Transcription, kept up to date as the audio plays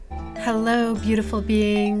Hello, beautiful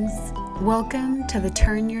beings. Welcome to the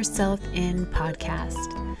Turn Yourself In podcast,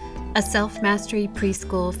 a self-mastery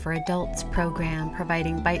preschool for adults program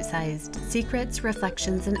providing bite-sized secrets,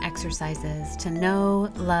 reflections, and exercises to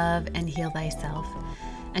know, love, and heal thyself,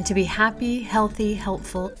 and to be happy, healthy,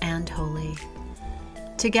 helpful, and holy.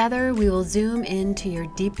 Together, we will zoom into your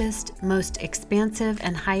deepest, most expansive,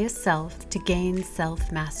 and highest self to gain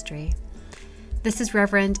self-mastery. This is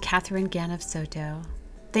Reverend Catherine Ganoff Soto.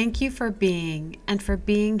 Thank you for being and for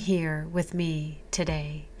being here with me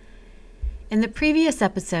today. In the previous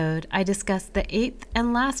episode, I discussed the eighth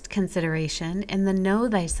and last consideration in the Know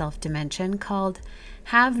Thyself dimension called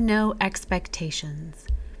Have No Expectations.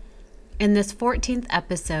 In this 14th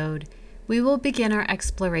episode, we will begin our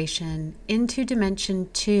exploration into Dimension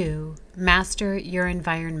 2, Master Your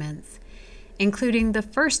Environments, including the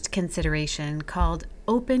first consideration called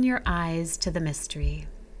Open Your Eyes to the Mystery.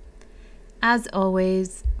 As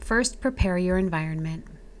always, first prepare your environment.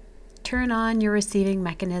 Turn on your receiving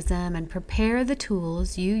mechanism and prepare the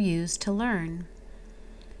tools you use to learn.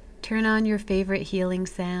 Turn on your favorite healing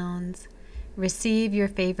sounds, receive your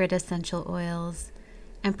favorite essential oils,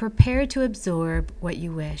 and prepare to absorb what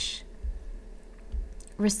you wish.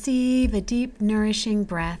 Receive a deep, nourishing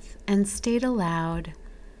breath and state aloud,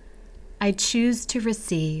 I choose to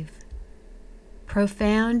receive.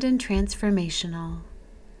 Profound and transformational.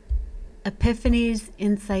 Epiphanies,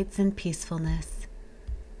 insights, and peacefulness.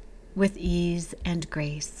 With ease and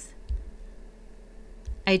grace.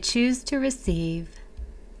 I choose to receive.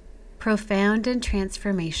 Profound and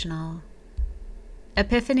transformational.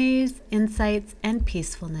 Epiphanies, insights, and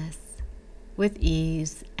peacefulness. With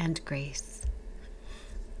ease and grace.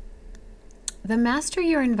 The Master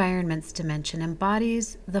Your Environments dimension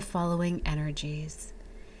embodies the following energies.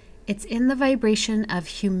 It's in the vibration of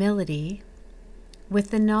humility,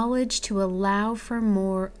 with the knowledge to allow for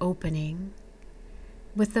more opening,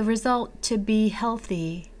 with the result to be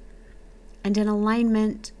healthy and in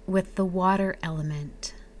alignment with the water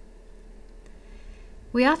element.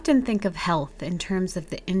 We often think of health in terms of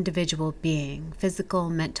the individual being, physical,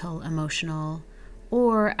 mental, emotional,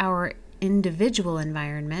 or our individual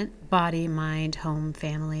environment, body, mind, home,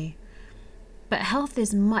 family. But health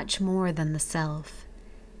is much more than the self.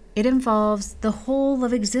 It involves the whole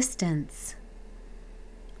of existence.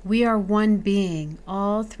 We are one being,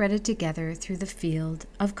 all threaded together through the field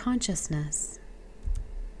of consciousness.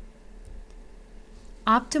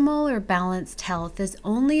 Optimal or balanced health is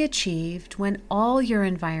only achieved when all your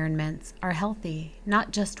environments are healthy, not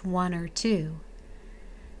just one or two.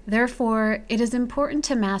 Therefore, it is important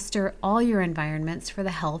to master all your environments for the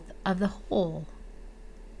health of the whole.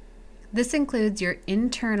 This includes your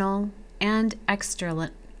internal and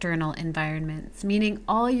external environments, meaning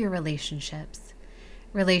all your relationships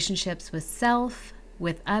with self,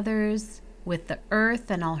 with others, with the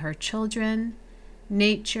earth and all her children,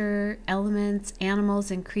 nature, elements,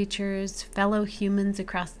 animals and creatures, fellow humans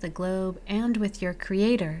across the globe, and with your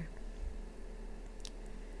Creator.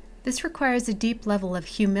 This requires a deep level of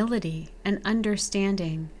humility and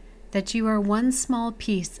understanding that you are one small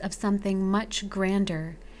piece of something much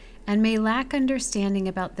grander and may lack understanding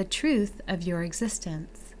about the truth of your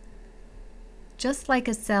existence. Just like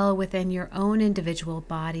a cell within your own individual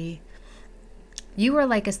body, you are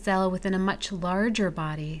like a cell within a much larger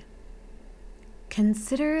body.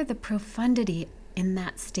 Consider the profundity in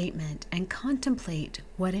that statement and contemplate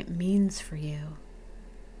what it means for you.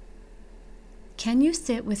 Can you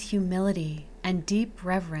sit with humility and deep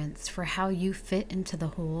reverence for how you fit into the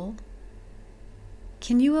whole?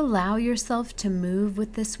 Can you allow yourself to move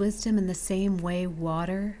with this wisdom in the same way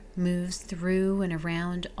water moves through and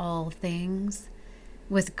around all things,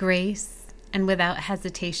 with grace and without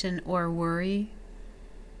hesitation or worry?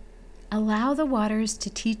 Allow the waters to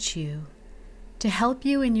teach you, to help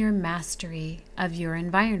you in your mastery of your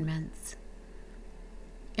environments.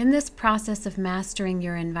 In this process of mastering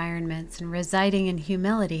your environments and residing in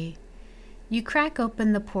humility, you crack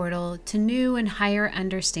open the portal to new and higher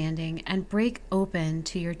understanding and break open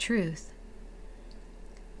to your truth.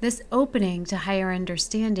 This opening to higher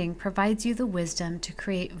understanding provides you the wisdom to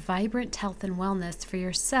create vibrant health and wellness for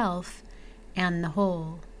yourself and the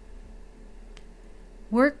whole.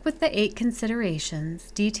 Work with the 8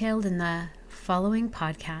 considerations detailed in the following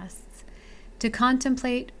podcasts to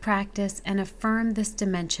contemplate, practice, and affirm this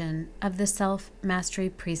dimension of the Self-Mastery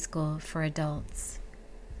Preschool for adults.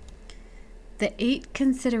 The 8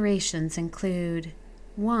 considerations include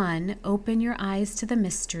 1. Open your eyes to the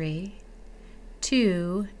mystery.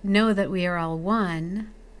 2. Know that we are all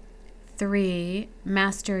one. 3.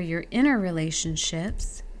 Master your inner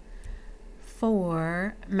relationships.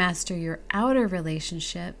 4. Master your outer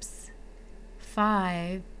relationships.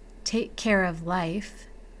 5, take care of life.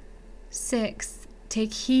 6,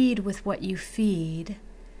 take heed with what you feed.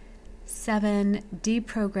 7,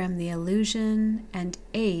 deprogram the illusion. And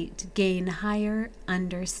 8, gain higher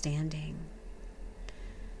understanding.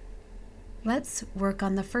 Let's work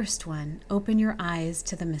on the first one. Open your eyes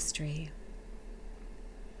to the mystery.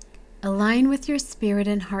 Align with your spirit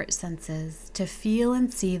and heart senses to feel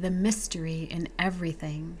and see the mystery in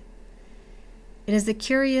everything. It is a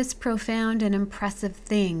curious, profound, and impressive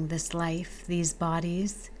thing, this life, these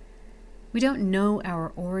bodies. We don't know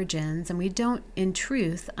our origins, and we don't, in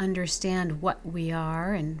truth, understand what we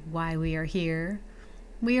are and why we are here.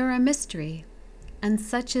 We are a mystery, and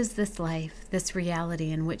such is this life, this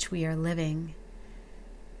reality in which we are living.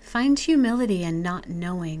 Find humility in not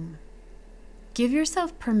knowing. Give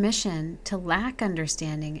yourself permission to lack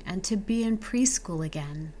understanding and to be in preschool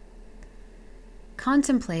again.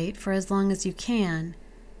 Contemplate for as long as you can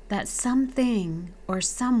that something or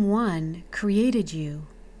someone created you,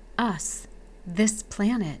 us, this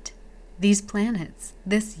planet, these planets,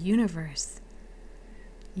 this universe.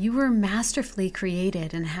 You were masterfully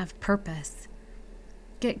created and have purpose.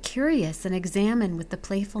 Get curious and examine with the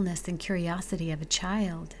playfulness and curiosity of a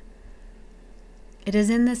child. It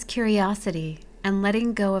is in this curiosity and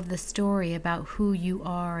letting go of the story about who you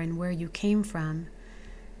are and where you came from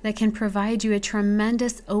that can provide you a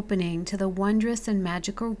tremendous opening to the wondrous and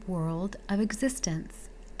magical world of existence,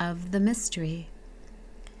 of the mystery.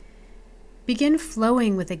 Begin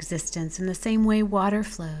flowing with existence in the same way water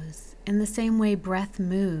flows, in the same way breath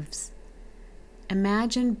moves.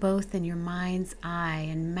 Imagine both in your mind's eye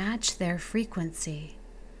and match their frequency.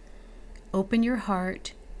 Open your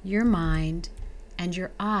heart, your mind, and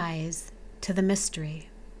your eyes to the mystery.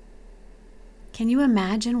 Can you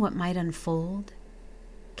imagine what might unfold?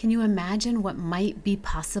 Can you imagine what might be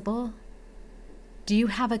possible? Do you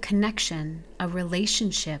have a connection, a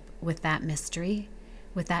relationship with that mystery,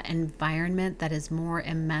 with that environment that is more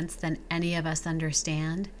immense than any of us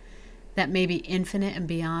understand, that may be infinite and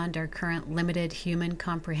beyond our current limited human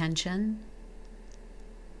comprehension?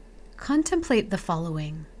 Contemplate the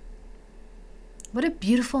following. What a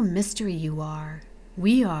beautiful mystery you are.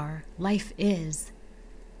 We are. Life is.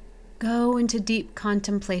 Go into deep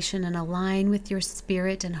contemplation and align with your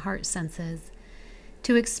spirit and heart senses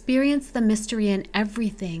to experience the mystery in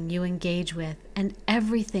everything you engage with and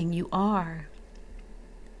everything you are.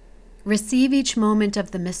 Receive each moment of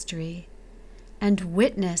the mystery and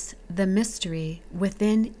witness the mystery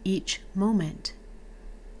within each moment,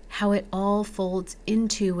 how it all folds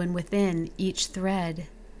into and within each thread.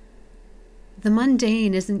 The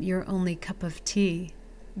mundane isn't your only cup of tea.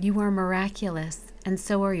 You are miraculous, and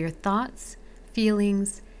so are your thoughts,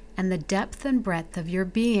 feelings, and the depth and breadth of your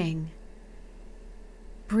being.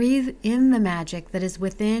 Breathe in the magic that is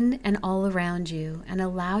within and all around you, and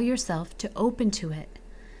allow yourself to open to it,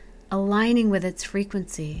 aligning with its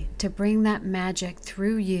frequency to bring that magic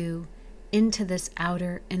through you into this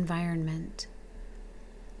outer environment.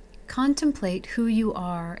 Contemplate who you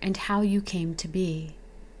are and how you came to be.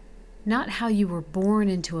 Not how you were born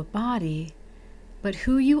into a body, but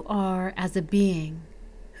who you are as a being.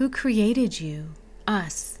 Who created you,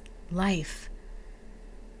 us, life?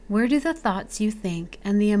 Where do the thoughts you think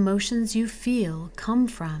and the emotions you feel come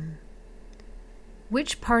from?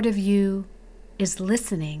 Which part of you is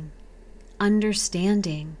listening,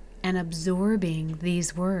 understanding, and absorbing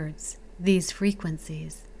these words, these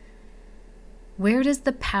frequencies? Where does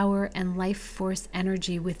the power and life force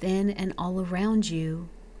energy within and all around you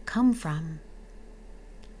come from?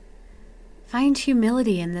 Find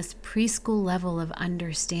humility in this preschool level of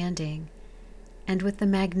understanding and with the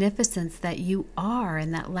magnificence that you are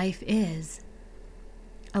and that life is.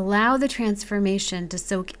 Allow the transformation to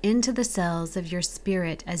soak into the cells of your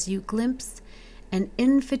spirit as you glimpse an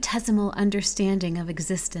infinitesimal understanding of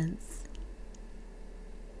existence.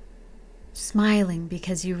 Smiling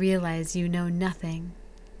because you realize you know nothing.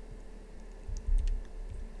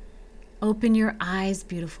 Open your eyes,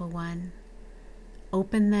 beautiful one.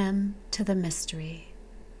 Open them to the mystery.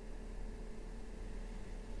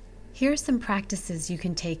 Here are some practices you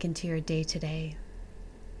can take into your day today.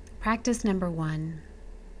 Practice number 1.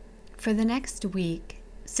 For the next week,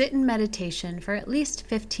 sit in meditation for at least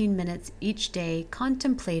 15 minutes each day,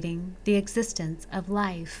 contemplating the existence of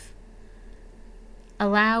life.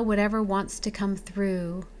 Allow whatever wants to come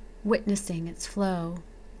through, witnessing its flow.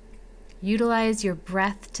 Utilize your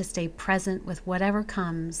breath to stay present with whatever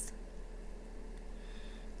comes.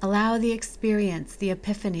 Allow the experience, the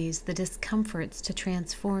epiphanies, the discomforts to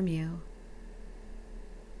transform you.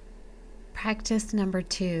 Practice number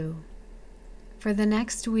 2. For the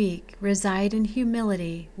next week, reside in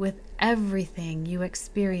humility with everything you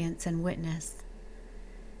experience and witness.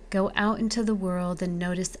 Go out into the world and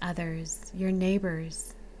notice others, your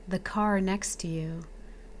neighbors, the car next to you,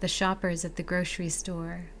 the shoppers at the grocery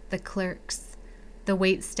store, the clerks, the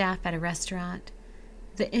wait staff at a restaurant,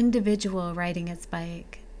 the individual riding its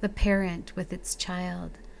bike, the parent with its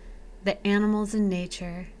child, the animals in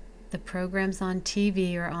nature, the programs on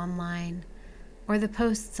TV or online, or the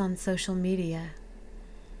posts on social media.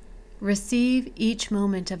 Receive each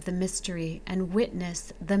moment of the mystery and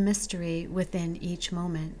witness the mystery within each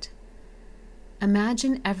moment.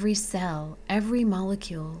 Imagine every cell, every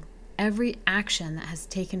molecule, every action that has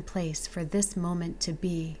taken place for this moment to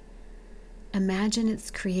be. Imagine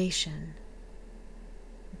its creation.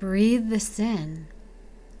 Breathe this in.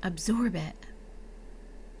 Absorb it.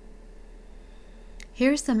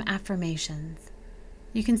 Here's some affirmations.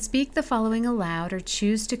 You can speak the following aloud or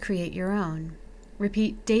choose to create your own.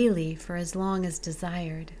 Repeat daily for as long as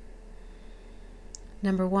desired.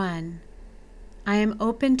 Number 1, I am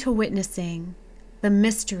open to witnessing the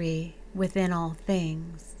mystery within all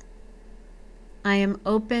things. I am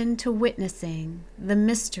open to witnessing the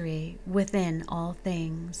mystery within all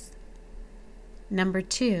things. Number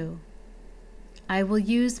 2, I will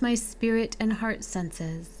use my spirit and heart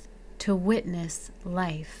senses to witness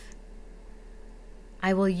life.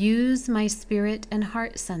 I will use my spirit and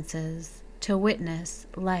heart senses to witness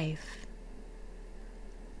life.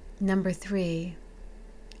 Number 3,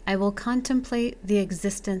 I will contemplate the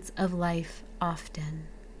existence of life often.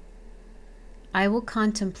 I will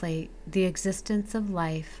contemplate the existence of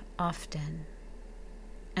life often.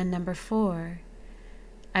 And number 4,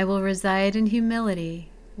 I will reside in humility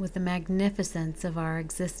with the magnificence of our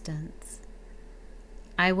existence.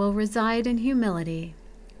 I will reside in humility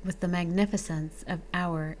with the magnificence of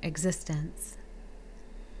our existence.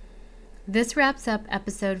 This wraps up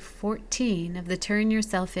episode 14 of the Turn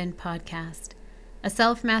Yourself In podcast, a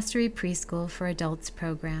self-mastery preschool for adults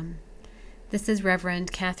program. This is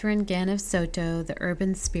Reverend Catherine Ganov Soto, the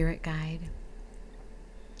Urban Spirit Guide.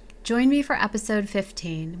 Join me for episode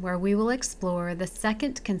 15, where we will explore the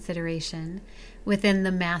second consideration within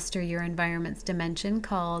the Master Your Environments dimension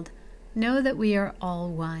called Know That We Are All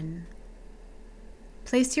One.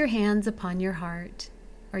 Place your hands upon your heart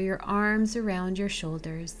or your arms around your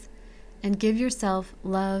shoulders and give yourself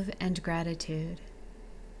love and gratitude.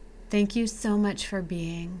 Thank you so much for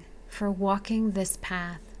being, for walking this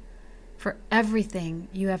path, for everything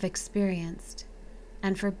you have experienced,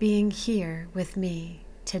 and for being here with me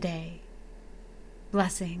today.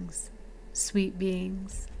 Blessings, sweet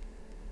beings.